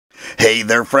Hey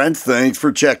there friends, thanks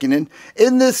for checking in.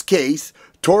 In this case,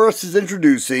 Taurus is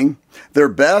introducing their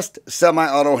best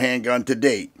semi-auto handgun to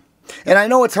date. And I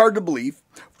know it's hard to believe,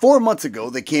 4 months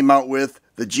ago they came out with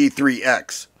the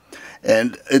G3X.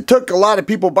 And it took a lot of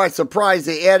people by surprise.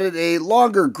 They added a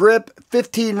longer grip,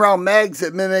 15 round mags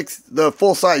that mimics the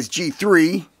full-size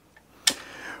G3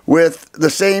 with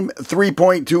the same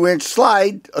 3.2 inch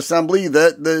slide assembly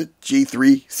that the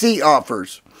G3C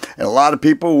offers. And a lot of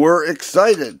people were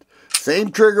excited.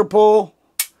 Same trigger pull,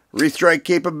 restrike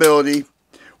capability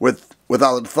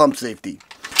without the thumb safety.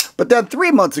 But then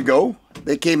 3 months ago,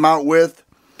 they came out with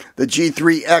the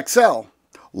G3XL.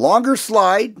 Longer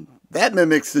slide, that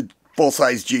mimics the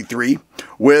full-size G3,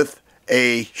 with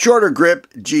a shorter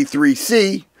grip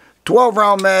G3C, 12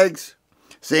 round mags,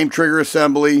 same trigger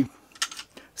assembly,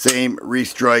 same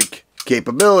restrike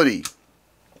capability.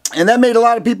 And that made a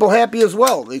lot of people happy as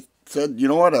well. They said, you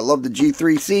know what, I love the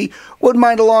G3C, wouldn't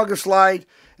mind a longer slide,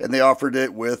 and they offered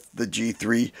it with the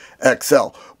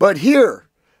G3XL. But here,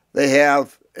 they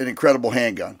have an incredible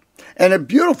handgun. And a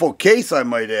beautiful case, I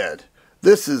might add.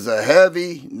 This is a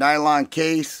heavy nylon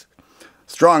case,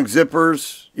 strong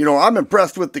zippers. You know, I'm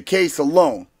impressed with the case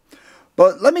alone.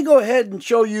 But let me go ahead and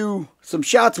show you some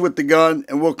shots with the gun,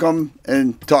 and we'll come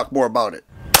and talk more about it.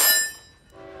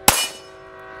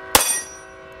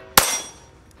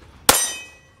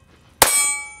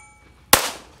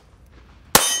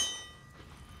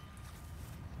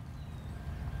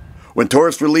 When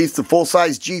Taurus released the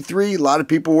full-size G3, a lot of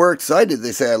people were excited.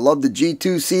 They say, I love the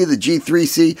G2C, the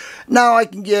G3C. Now I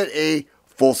can get a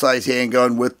full-size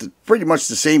handgun with pretty much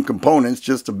the same components,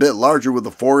 just a bit larger with a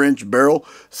 4-inch barrel,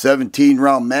 17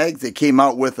 round mags. They came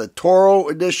out with a Toro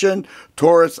edition,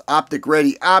 Taurus optic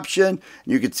ready option.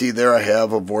 You can see there I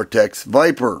have a Vortex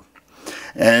Viper.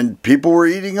 And people were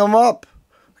eating them up.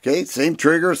 Okay, same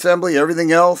trigger assembly,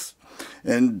 everything else.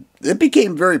 And it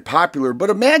became very popular. But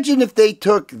imagine if they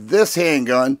took this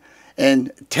handgun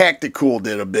and tacticooled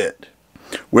it a bit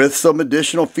with some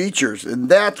additional features. And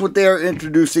that's what they are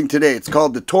introducing today. It's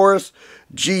called the Taurus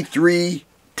G3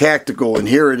 Tactical. And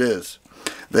here it is.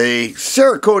 They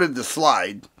Cerakoted the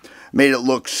slide, made it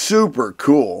look super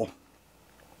cool.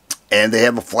 And they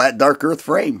have a flat dark earth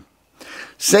frame.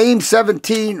 Same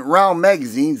 17 round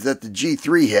magazines that the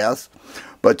G3 has.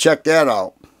 But check that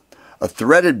out. A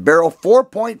threaded barrel,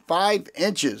 4.5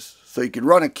 inches. So you can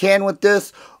run a can with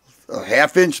this, a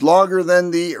 ½ inch longer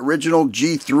than the original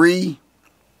G3.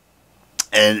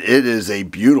 And it is a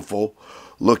beautiful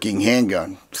looking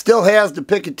handgun. Still has the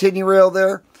Picatinny rail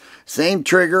there. Same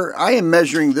trigger. I am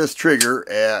measuring this trigger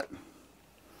at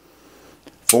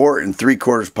 4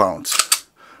 3/4 pounds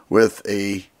with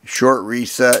a short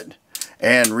reset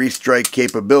and restrike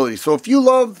capability. So if you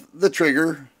love the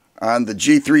trigger on the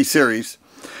G3 series,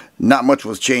 not much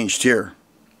was changed here.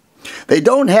 They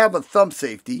don't have a thumb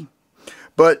safety,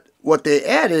 but what they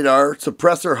added are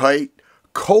suppressor height,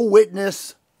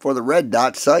 co-witness for the red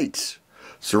dot sights.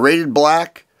 Serrated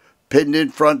black, pinned in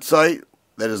front sight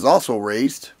that is also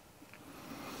raised.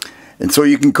 And so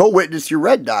you can co-witness your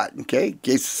red dot, okay? In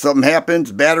case something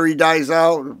happens, battery dies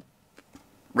out,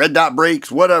 red dot breaks,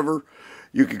 whatever,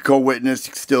 you can co-witness,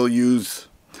 you can still use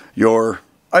your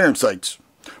iron sights,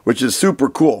 which is super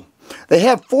cool. They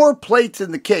have 4 plates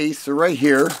in the case, so right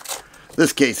here,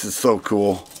 this case is so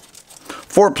cool.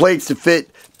 4 plates to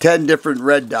fit 10 different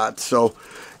red dots. So,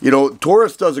 you know,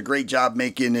 Taurus does a great job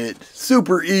making it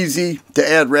super easy to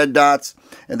add red dots,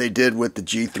 and they did with the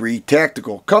G3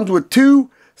 Tactical. Comes with 2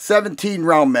 17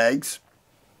 round mags.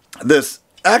 This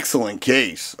excellent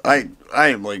case. I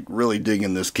am like really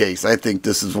digging this case. I think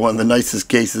this is one of the nicest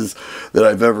cases that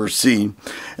I've ever seen.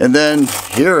 And then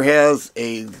here has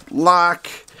a lock.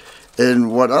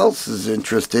 And what else is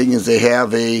interesting is they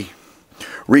have a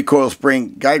recoil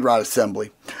spring guide rod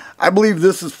assembly. I believe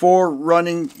this is for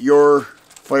running your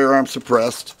firearm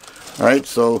suppressed. Alright,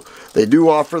 so they do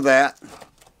offer that.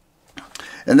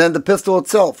 And then the pistol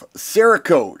itself,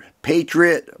 Cerakote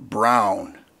Patriot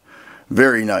Brown.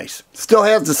 Very nice. Still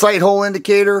has the sight hole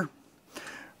indicator.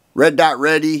 Red dot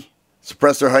ready.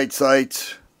 Suppressor height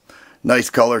sights. Nice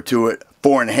color to it.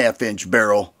 4.5 inch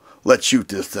barrel. Let's shoot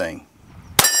this thing.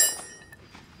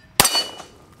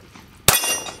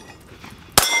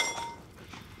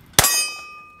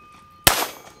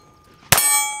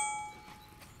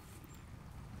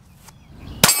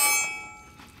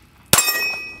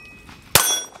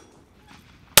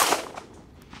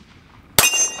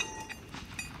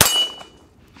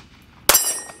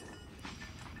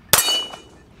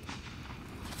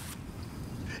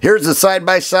 Here's the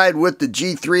side-by-side with the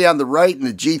G3 on the right and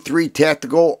the G3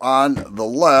 Tactical on the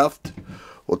left.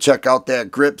 We'll check out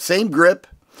that grip. Same grip.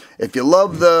 If you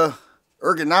love the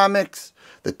ergonomics,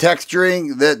 the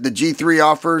texturing that the G3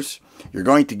 offers, you're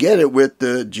going to get it with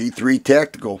the G3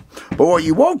 Tactical. But what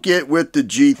you won't get with the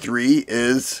G3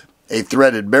 is a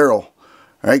threaded barrel.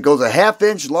 All right, goes a ½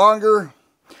 inch longer,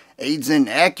 aids in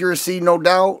accuracy, no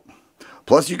doubt.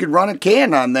 Plus, you could run a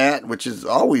can on that, which is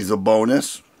always a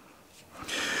bonus.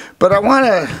 But I want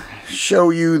to show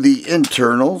you the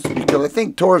internals because I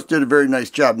think Taurus did a very nice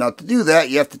job. Now, to do that,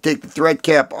 you have to take the thread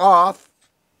cap off.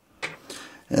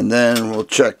 And then we'll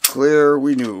check clear.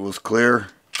 We knew it was clear.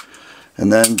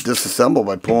 And then disassemble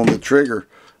by pulling the trigger.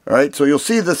 Alright, so you'll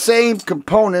see the same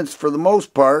components for the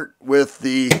most part with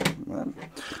the,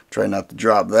 try not to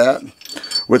drop that,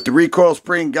 with the recoil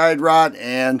spring guide rod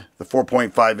and the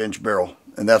 4.5-inch barrel.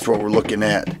 And that's what we're looking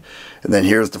at. And then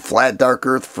here's the flat dark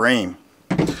earth frame.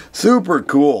 Super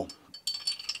cool.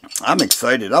 I'm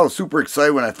excited. I was super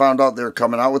excited when I found out they were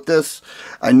coming out with this.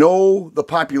 I know the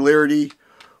popularity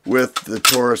with the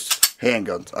Taurus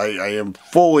handguns. I am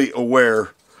fully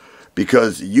aware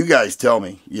because you guys tell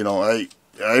me. You know,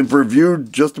 I've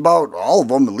reviewed just about all of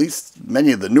them, at least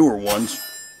many of the newer ones.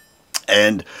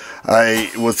 And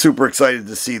I was super excited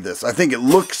to see this. I think it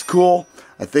looks cool.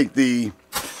 I think the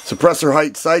suppressor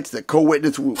height sights that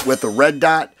co-witness with a red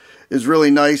dot is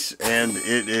really nice. And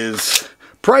it is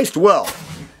priced well.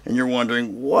 And you're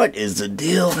wondering, what is the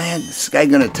deal, man? Is this guy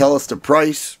going to tell us the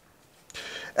price?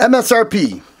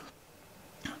 MSRP,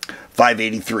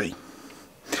 $583.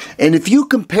 And if you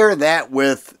compare that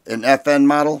with an FN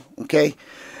model, okay,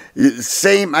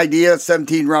 same idea,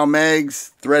 17 round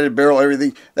mags, threaded barrel,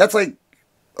 everything, that's like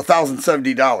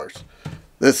 $1,070.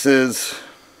 This is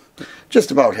just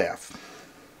about half.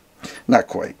 Not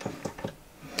quite.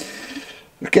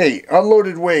 Okay,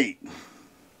 unloaded weight,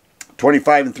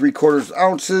 25 3/4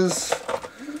 ounces,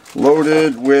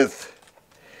 loaded with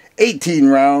 18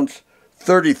 rounds,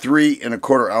 33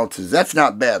 1/4 ounces. That's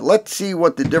not bad. Let's see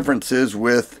what the difference is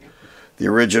with the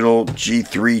original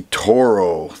G3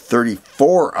 Toro,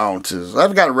 34 ounces.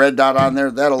 I've got a red dot on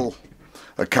there. That'll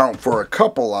account for a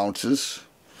couple ounces.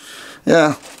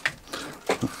 Yeah,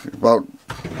 about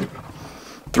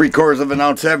 3/4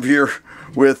 ounce heavier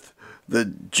with the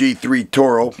G3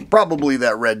 Toro. Probably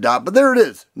that red dot, but there it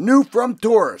is. New from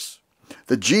Taurus,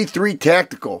 the G3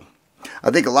 Tactical.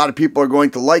 I think a lot of people are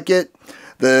going to like it.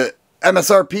 The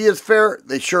MSRP is fair.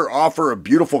 They sure offer a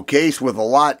beautiful case with a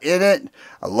lot in it.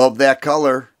 I love that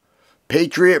color.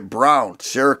 Patriot Brown,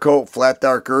 Cerakote, Flat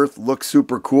Dark Earth, looks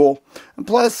super cool. And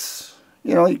plus,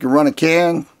 you know, you can run a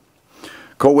can.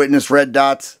 Co-witness red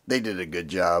dots, they did a good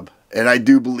job. And I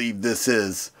do believe this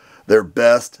is their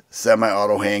best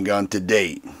semi-auto handgun to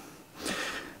date.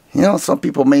 You know, some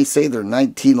people may say they're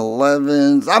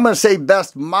 1911s. I'm going to say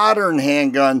best modern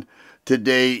handgun to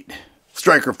date.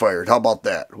 Striker fired. How about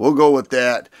that? We'll go with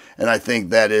that. And I think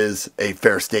that is a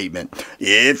fair statement.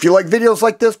 If you like videos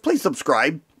like this, please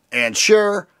subscribe and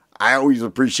share. I always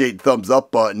appreciate the thumbs up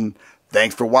button.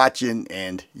 Thanks for watching,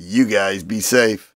 and you guys be safe.